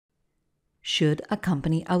Should a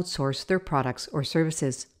company outsource their products or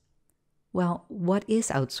services? Well, what is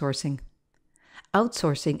outsourcing?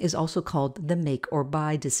 Outsourcing is also called the make or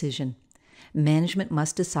buy decision. Management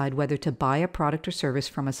must decide whether to buy a product or service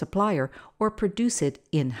from a supplier or produce it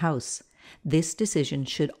in-house. This decision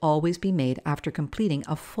should always be made after completing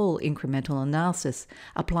a full incremental analysis,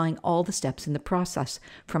 applying all the steps in the process,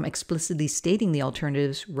 from explicitly stating the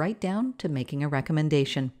alternatives right down to making a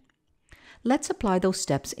recommendation. Let's apply those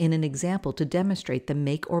steps in an example to demonstrate the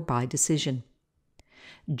make or buy decision.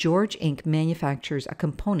 George Inc. manufactures a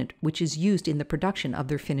component which is used in the production of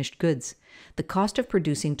their finished goods. The cost of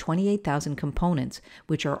producing 28,000 components,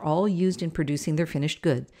 which are all used in producing their finished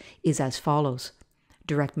good, is as follows.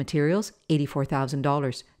 Direct materials,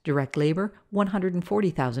 $84,000. Direct labor,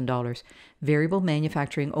 $140,000. Variable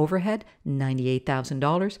manufacturing overhead,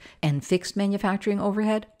 $98,000. And fixed manufacturing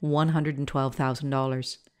overhead,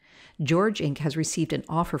 $112,000. George Inc. has received an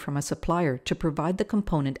offer from a supplier to provide the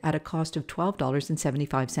component at a cost of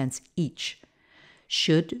 $12.75 each.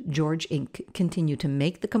 Should George Inc. continue to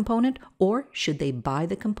make the component, or should they buy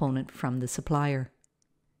the component from the supplier?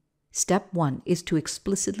 Step 1 is to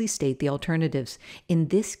explicitly state the alternatives. In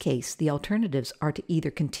this case, the alternatives are to either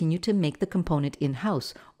continue to make the component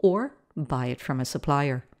in-house or buy it from a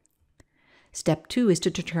supplier. Step 2 is to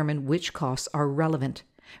determine which costs are relevant.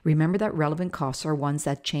 Remember that relevant costs are ones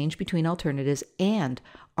that change between alternatives and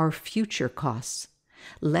are future costs.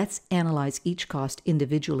 Let's analyze each cost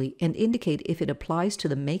individually and indicate if it applies to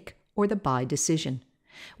the make or the buy decision.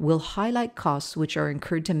 We'll highlight costs which are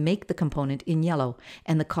incurred to make the component in yellow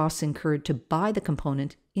and the costs incurred to buy the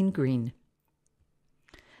component in green.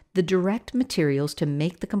 The direct materials to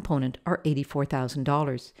make the component are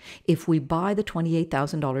 $84,000. If we buy the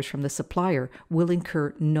 $28,000 from the supplier, we'll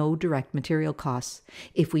incur no direct material costs.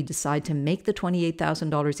 If we decide to make the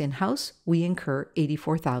 $28,000 in-house, we incur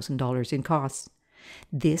 $84,000 in costs.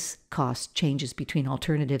 This cost changes between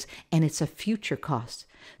alternatives, and it's a future cost.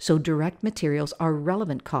 So direct materials are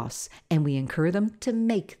relevant costs, and we incur them to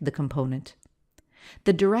make the component.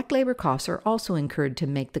 The direct labor costs are also incurred to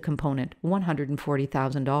make the component,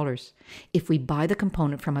 $140,000. If we buy the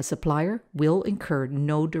component from a supplier, we'll incur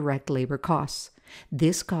no direct labor costs.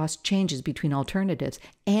 This cost changes between alternatives,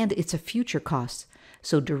 and it's a future cost.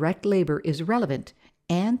 So direct labor is relevant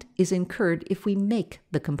and is incurred if we make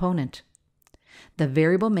the component. The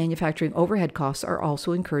variable manufacturing overhead costs are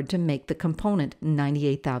also incurred to make the component,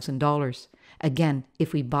 $98,000. Again,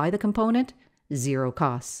 if we buy the component, zero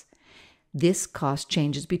costs. This cost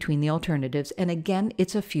changes between the alternatives, and again,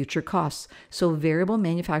 it's a future cost, so variable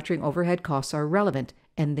manufacturing overhead costs are relevant,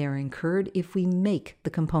 and they're incurred if we make the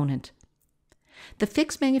component. The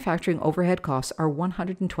fixed manufacturing overhead costs are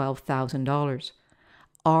 $112,000.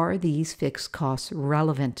 Are these fixed costs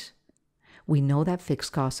relevant? We know that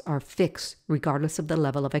fixed costs are fixed regardless of the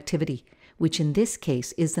level of activity, which in this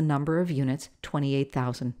case is the number of units,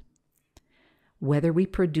 28,000. Whether we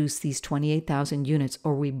produce these 28,000 units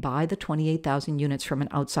or we buy the 28,000 units from an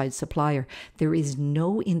outside supplier, there is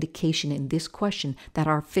no indication in this question that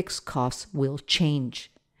our fixed costs will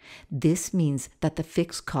change. This means that the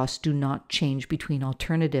fixed costs do not change between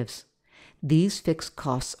alternatives. These fixed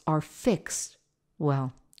costs are fixed,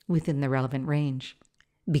 well, within the relevant range.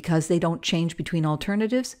 Because they don't change between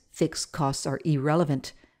alternatives, fixed costs are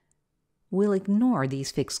irrelevant. We'll ignore these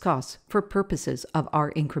fixed costs for purposes of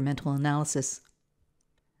our incremental analysis.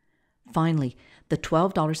 Finally, the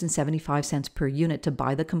 $12.75 per unit to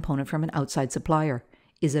buy the component from an outside supplier.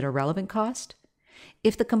 Is it a relevant cost?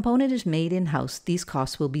 If the component is made in-house, these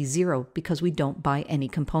costs will be zero because we don't buy any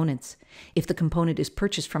components. If the component is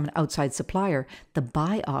purchased from an outside supplier, the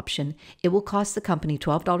buy option, it will cost the company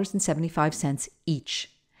 $12.75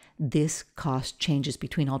 each. This cost changes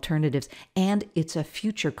between alternatives, and it's a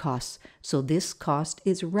future cost, so this cost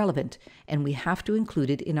is relevant, and we have to include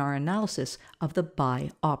it in our analysis of the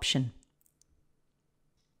buy option.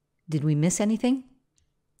 Did we miss anything?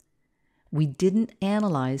 We didn't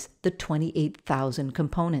analyze the 28,000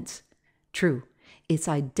 components. True, it's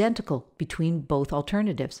identical between both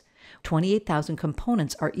alternatives. 28,000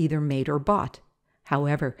 components are either made or bought.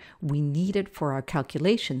 However, we need it for our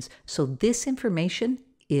calculations, so this information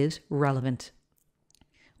is relevant.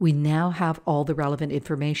 We now have all the relevant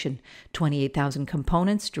information. 28,000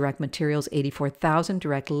 components, direct materials 84,000,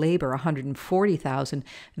 direct labor 140,000,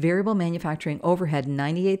 variable manufacturing overhead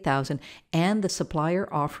 98,000, and the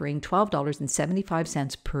supplier offering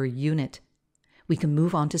 $12.75 per unit. We can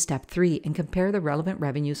move on to step 3 and compare the relevant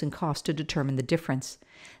revenues and costs to determine the difference.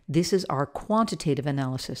 This is our quantitative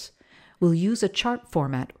analysis. We'll use a chart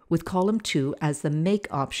format with column 2 as the make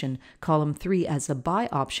option, column 3 as the buy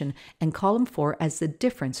option, and column 4 as the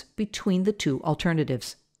difference between the two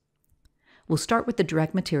alternatives. We'll start with the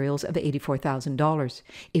direct materials of $84,000.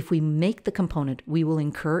 If we make the component, we will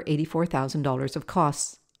incur $84,000 of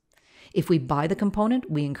costs. If we buy the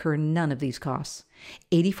component, we incur none of these costs.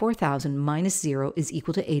 84,000 minus 0 is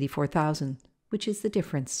equal to 84,000, which is the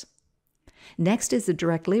difference. Next is the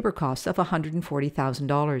direct labor costs of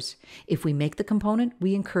 $140,000. If we make the component,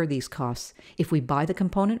 we incur these costs. If we buy the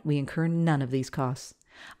component, we incur none of these costs.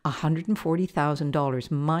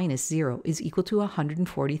 $140,000 minus 0 is equal to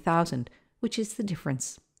 $140,000, which is the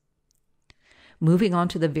difference. Moving on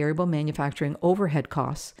to the variable manufacturing overhead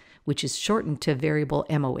costs, which is shortened to variable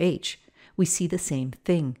MOH, we see the same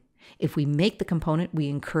thing. If we make the component, we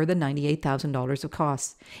incur the $98,000 of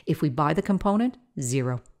costs. If we buy the component,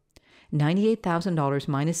 0. $98,000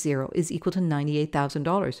 minus 0 is equal to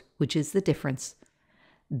 $98,000, which is the difference.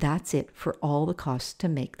 That's it for all the costs to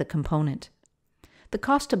make the component. The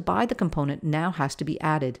cost to buy the component now has to be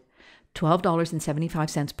added.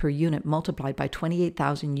 $12.75 per unit multiplied by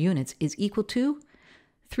 28,000 units is equal to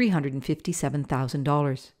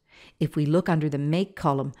 $357,000. If we look under the make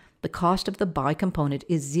column, the cost of the buy component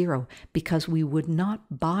is 0 because we would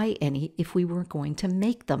not buy any if we were going to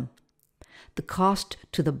make them. The cost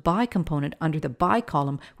to the buy component under the buy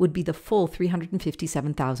column would be the full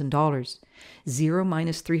 $357,000. 0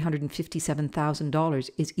 minus $357,000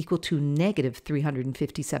 is equal to negative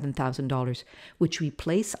 $357,000, which we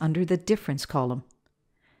place under the difference column.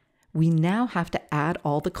 We now have to add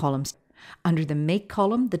all the columns. Under the make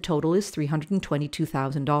column, the total is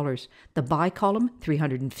 $322,000. The buy column,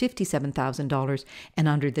 $357,000. And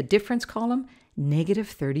under the difference column,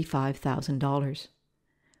 negative $35,000.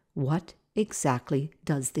 What exactly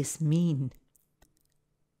does this mean?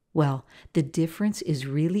 Well, the difference is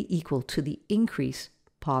really equal to the increase,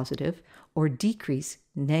 positive, or decrease,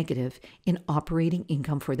 negative, in operating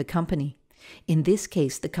income for the company. In this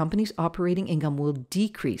case, the company's operating income will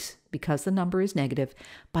decrease, because the number is negative,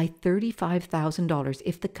 by $35,000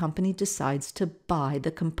 if the company decides to buy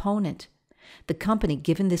the component. The company,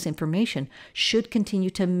 given this information, should continue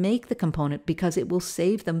to make the component because it will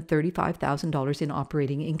save them $35,000 in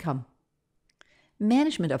operating income.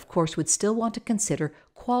 Management, of course, would still want to consider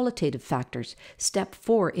qualitative factors, step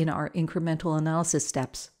 4 in our incremental analysis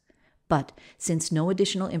steps. But since no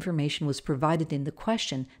additional information was provided in the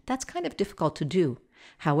question, that's kind of difficult to do.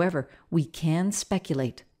 However, we can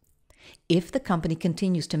speculate. If the company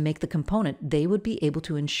continues to make the component, they would be able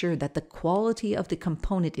to ensure that the quality of the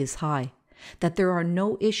component is high, that there are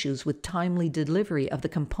no issues with timely delivery of the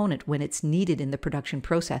component when it's needed in the production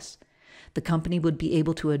process. The company would be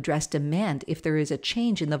able to address demand if there is a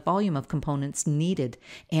change in the volume of components needed,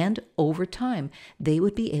 and over time, they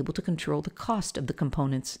would be able to control the cost of the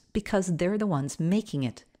components because they're the ones making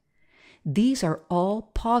it. These are all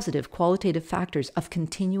positive qualitative factors of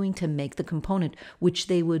continuing to make the component, which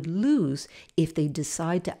they would lose if they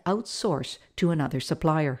decide to outsource to another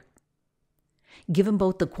supplier. Given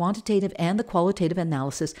both the quantitative and the qualitative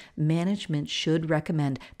analysis, management should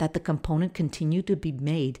recommend that the component continue to be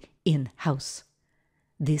made in-house.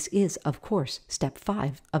 This is, of course, step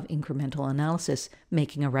 5 of incremental analysis,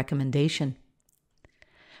 making a recommendation.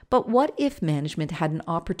 But what if management had an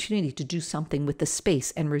opportunity to do something with the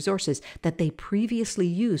space and resources that they previously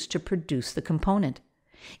used to produce the component?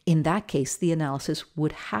 In that case, the analysis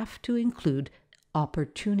would have to include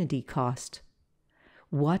opportunity cost.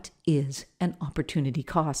 What is an opportunity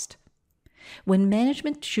cost? When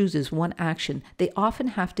management chooses one action, they often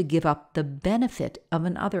have to give up the benefit of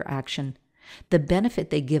another action. The benefit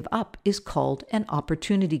they give up is called an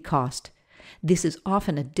opportunity cost. This is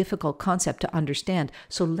often a difficult concept to understand,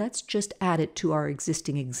 so let's just add it to our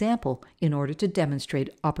existing example in order to demonstrate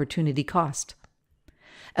opportunity cost.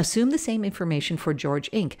 Assume the same information for George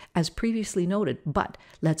Inc. as previously noted, but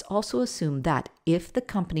let's also assume that if the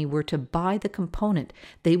company were to buy the component,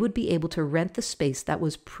 they would be able to rent the space that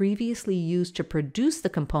was previously used to produce the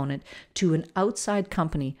component to an outside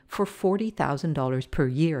company for $40,000 per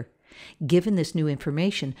year. Given this new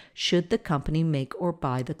information, should the company make or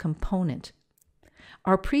buy the component?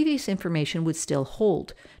 Our previous information would still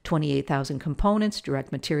hold: 28,000 components,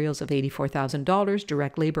 direct materials of $84,000,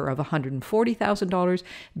 direct labor of $140,000,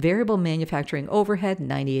 variable manufacturing overhead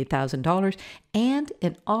 $98,000, and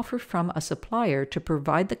an offer from a supplier to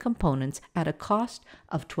provide the components at a cost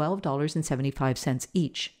of $12.75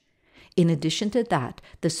 each. In addition to that,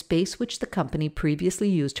 the space which the company previously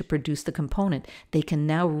used to produce the component, they can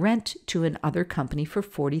now rent to another company for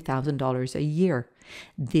 $40,000 a year.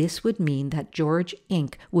 This would mean that George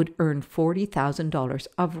Inc. would earn $40,000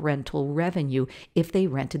 of rental revenue if they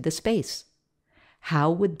rented the space.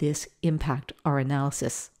 How would this impact our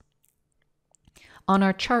analysis? On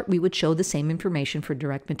our chart, we would show the same information for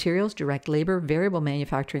direct materials, direct labor, variable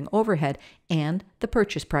manufacturing overhead, and the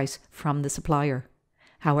purchase price from the supplier.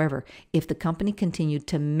 However, if the company continued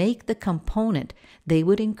to make the component, they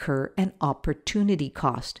would incur an opportunity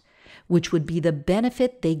cost, which would be the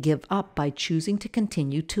benefit they give up by choosing to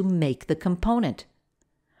continue to make the component.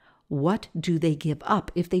 What do they give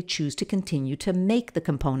up if they choose to continue to make the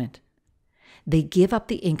component? They give up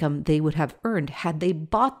the income they would have earned had they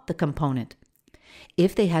bought the component.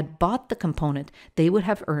 If they had bought the component, they would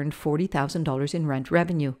have earned $40,000 in rent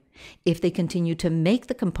revenue. If they continue to make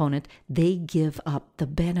the component, they give up the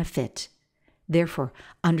benefit. Therefore,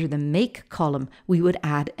 under the make column, we would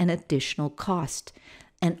add an additional cost,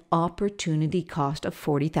 an opportunity cost of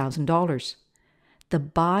 $40,000. The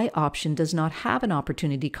buy option does not have an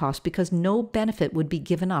opportunity cost because no benefit would be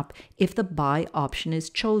given up if the buy option is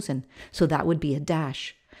chosen, so that would be a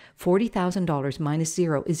dash. $40,000 minus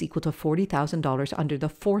 0 is equal to $40,000 under the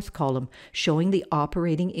fourth column, showing the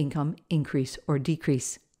operating income increase or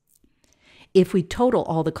decrease. If we total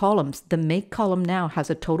all the columns, the make column now has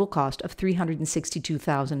a total cost of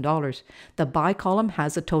 $362,000. The buy column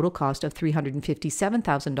has a total cost of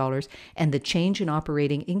 $357,000, and the change in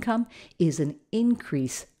operating income is an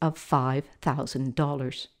increase of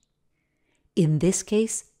 $5,000. In this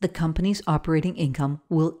case, the company's operating income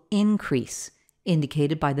will increase,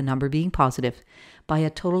 indicated by the number being positive, by a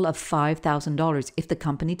total of $5,000 if the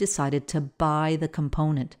company decided to buy the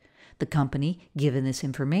component. The company, given this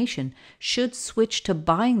information, should switch to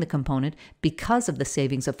buying the component because of the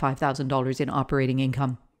savings of $5,000 in operating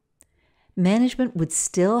income. Management would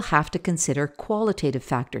still have to consider qualitative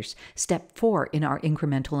factors, step 4 in our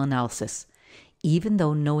incremental analysis. Even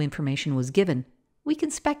though no information was given, we can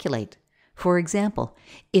speculate. For example,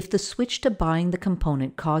 if the switch to buying the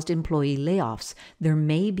component caused employee layoffs, there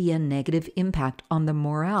may be a negative impact on the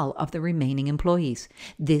morale of the remaining employees.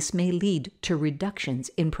 This may lead to reductions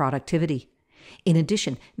in productivity. In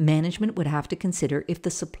addition, management would have to consider if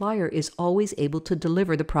the supplier is always able to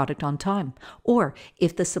deliver the product on time, or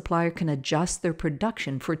if the supplier can adjust their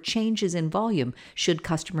production for changes in volume should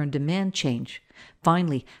customer demand change.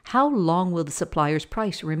 Finally, how long will the supplier's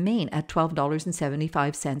price remain at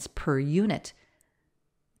 $12.75 per unit?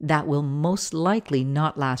 That will most likely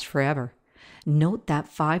not last forever. Note that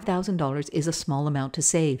 $5,000 is a small amount to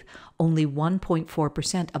save, only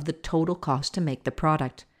 1.4% of the total cost to make the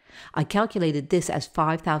product. I calculated this as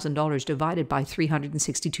 $5,000 divided by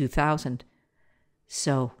 $362,000.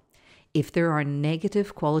 So, if there are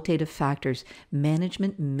negative qualitative factors,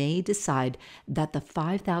 management may decide that the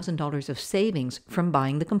 $5,000 of savings from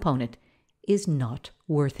buying the component is not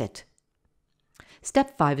worth it.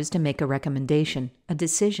 Step 5 is to make a recommendation, a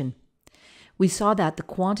decision. We saw that the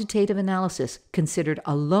quantitative analysis, considered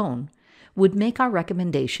alone, would make our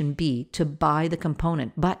recommendation be to buy the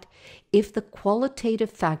component. But if the qualitative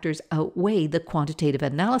factors outweigh the quantitative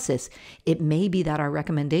analysis, it may be that our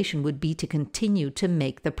recommendation would be to continue to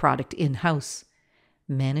make the product in-house.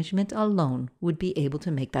 Management alone would be able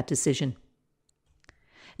to make that decision.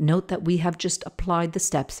 Note that we have just applied the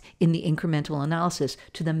steps in the incremental analysis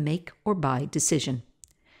to the make or buy decision.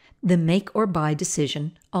 The make or buy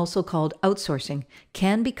decision, also called outsourcing,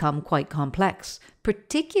 can become quite complex,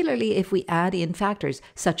 particularly if we add in factors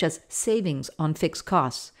such as savings on fixed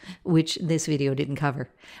costs, which this video didn't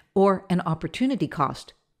cover, or an opportunity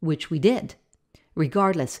cost, which we did.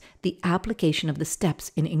 Regardless, the application of the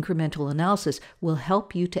steps in incremental analysis will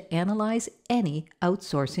help you to analyze any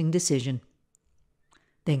outsourcing decision.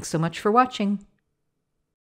 Thanks so much for watching.